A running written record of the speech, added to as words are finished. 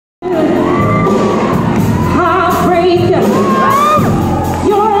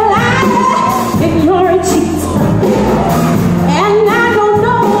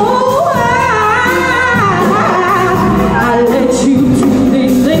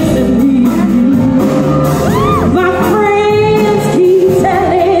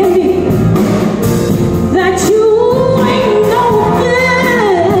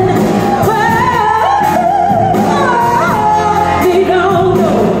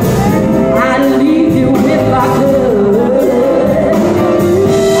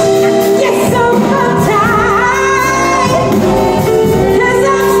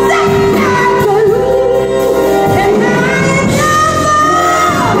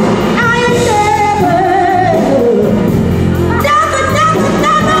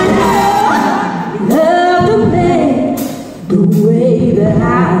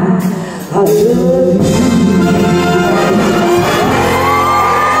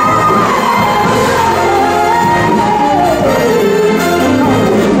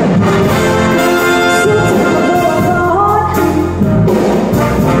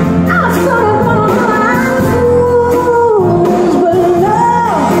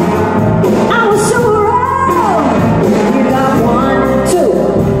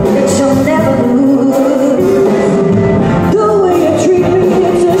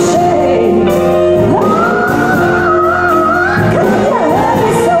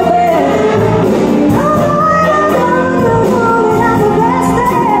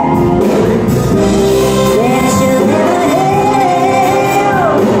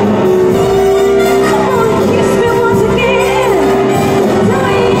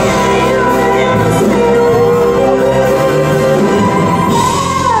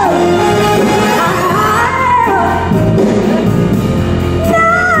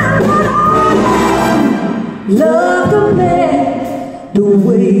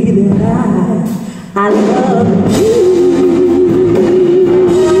way that I love you.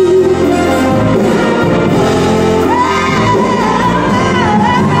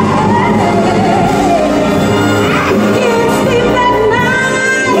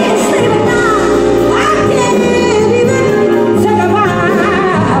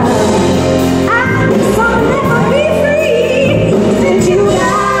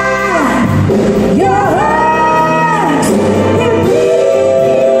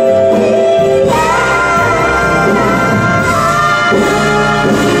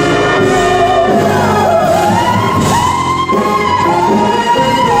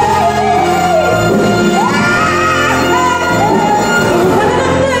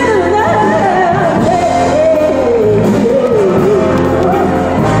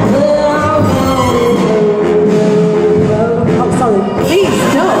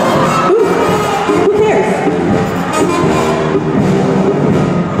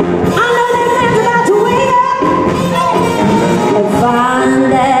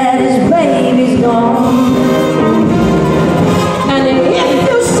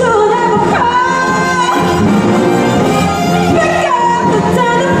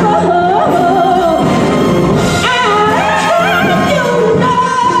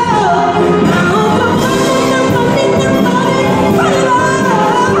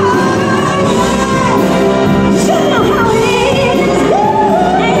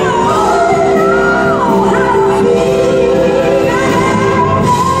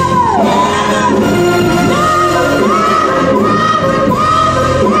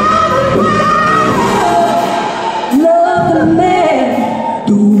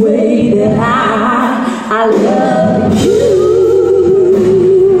 I love you.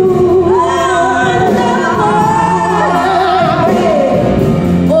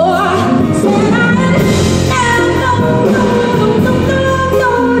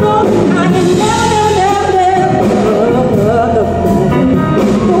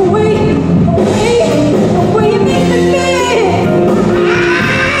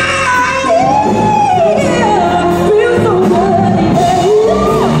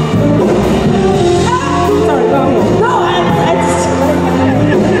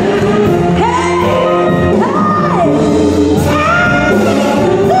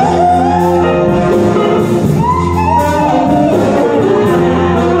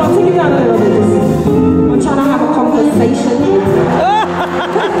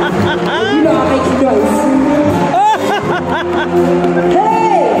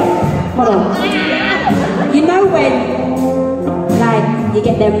 You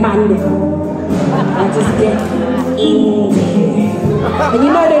get their mandate and just get in there. And you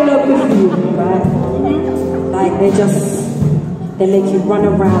know they're not good for you, right? Like they make you run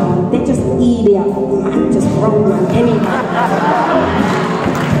around. They just eat it up, just run around anything.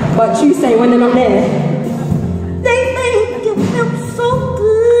 But you say when they're not there, they make you feel so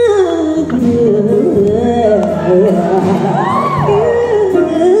good.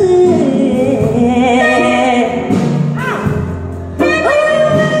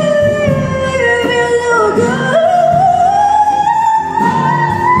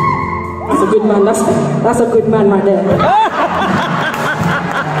 Man, that's a good man right there.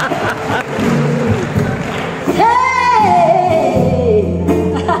 Hey!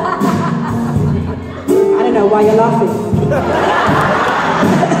 I don't know why you're laughing.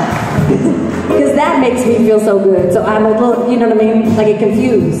 Because that makes me feel so good. So I'm a little, you know what I mean? Like,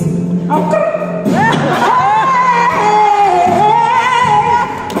 confused. Oh,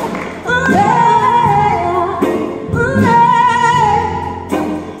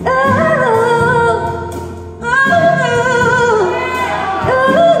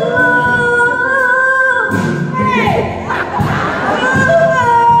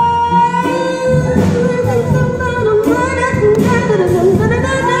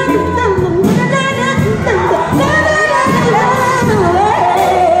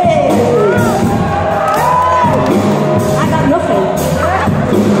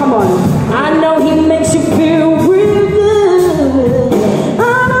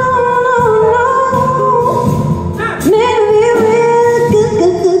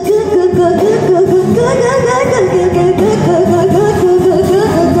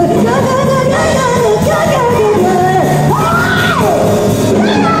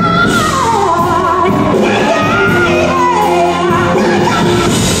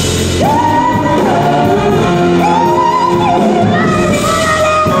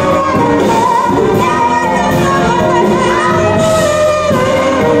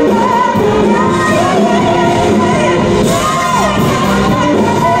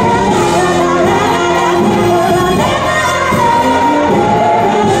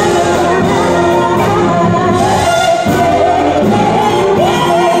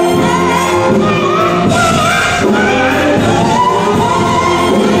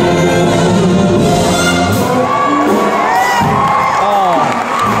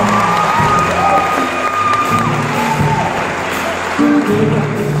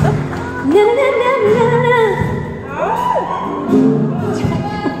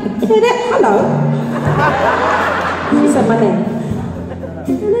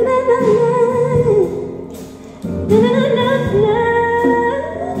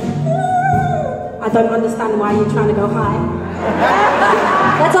 don't understand why you're trying to go high.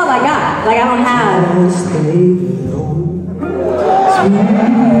 That's all I got. Like, I don't have.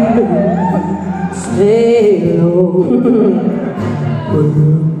 Stay low.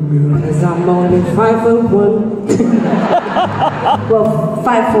 Cause I'm only 5'1". Well,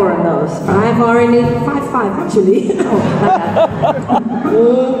 5'4" of those. 5'5" actually.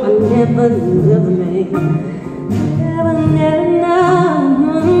 Oh, I never made. Never know.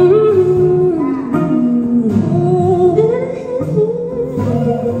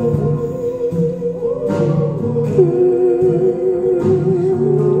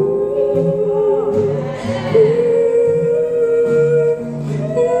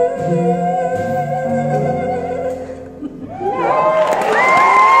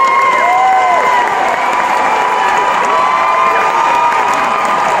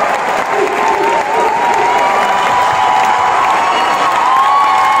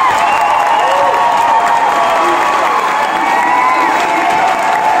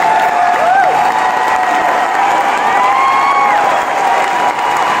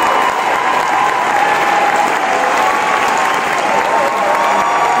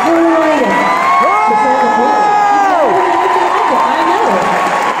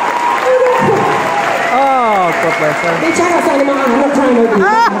 They try to sign him out. I'm not trying to do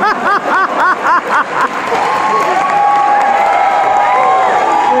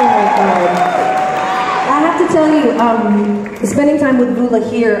Oh my God. I have to tell you, spending time with Vula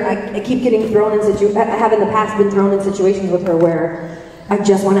here, I keep getting thrown in situations. I have in the past been thrown in situations with her where I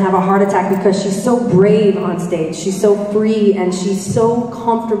just want to have a heart attack because she's so brave on stage. She's so free and she's so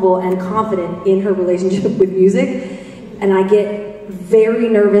comfortable and confident in her relationship with music. And I get very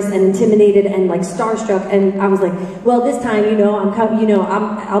nervous and intimidated and like starstruck, and I was like, well, this time,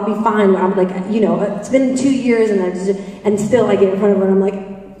 I'll be fine. I'm like, it's been 2 years, and still I get in front of her, and I'm like,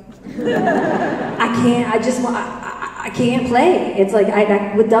 I can't play. It's like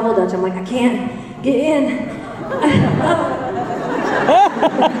with Double Dutch, I'm like, I can't get in,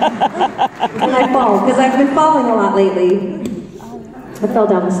 and I fall because I've been falling a lot lately. I fell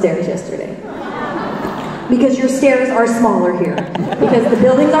down the stairs yesterday. Because your stairs are smaller here. Because the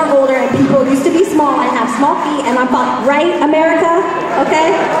buildings are older and people used to be small and have small feet, and I'm fine. Right, America?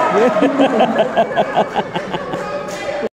 Okay?